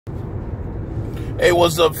Hey,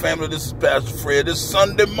 what's up, family? This is Pastor Fred. It's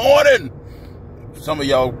Sunday morning. Some of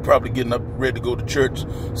y'all probably getting up ready to go to church.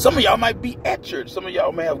 Some of y'all might be at church. Some of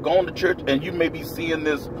y'all may have gone to church, and you may be seeing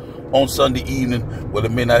this on Sunday evening. Well,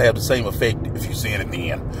 it may not have the same effect if you're seeing it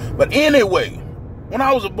then. But anyway, when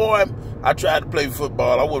I was a boy, I tried to play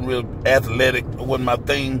football. I wasn't real athletic. It wasn't my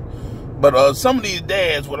thing. But some of these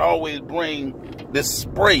dads would always bring this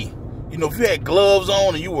spray. You know, if you had gloves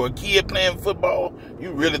on and you were a kid playing football,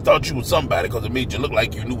 you really thought you was somebody because it made you look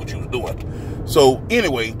like you knew what you was doing. So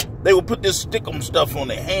anyway, they would put this stickum stuff on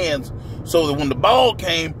their hands so that when the ball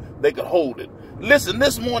came, they could hold it. Listen,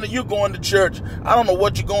 this morning you're going to church. I don't know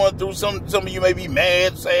what you're going through. Some of you may be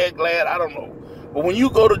mad, sad, glad. I don't know. But when you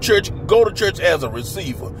go to church as a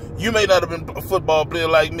receiver. You may not have been a football player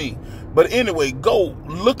like me. But anyway, go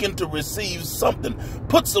looking to receive something.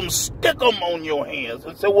 Put some stickum on your hands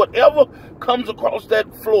and say, whatever comes across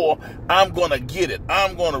that floor, I'm going to get it.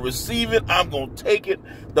 I'm going to receive it. I'm going to take it.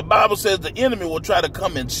 The Bible says the enemy will try to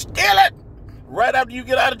come and steal it right after you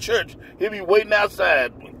get out of church. He'll be waiting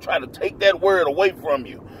outside, trying to take that word away from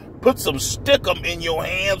you. Put some stickum in your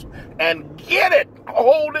hands and get it.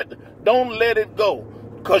 Hold it. Don't let it go.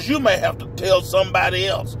 Because you may have to tell somebody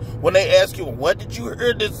else when they ask you, what did you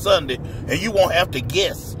hear this Sunday? And you won't have to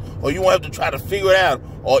guess, or you won't have to try to figure it out,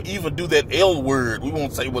 or even do that L word. We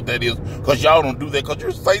won't say what that is because y'all don't do that because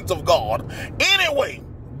you're saints of God. Anyway,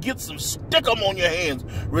 get some stickum on your hands.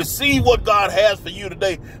 Receive what God has for you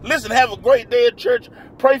today. Listen, have a great day at church.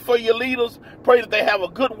 Pray for your leaders. Pray that they have a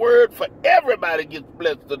good word for everybody gets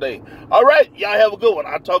blessed today. All right, y'all have a good one.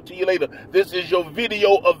 I'll talk to you later. This is your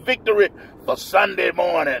video of victory for Sunday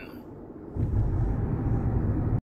morning.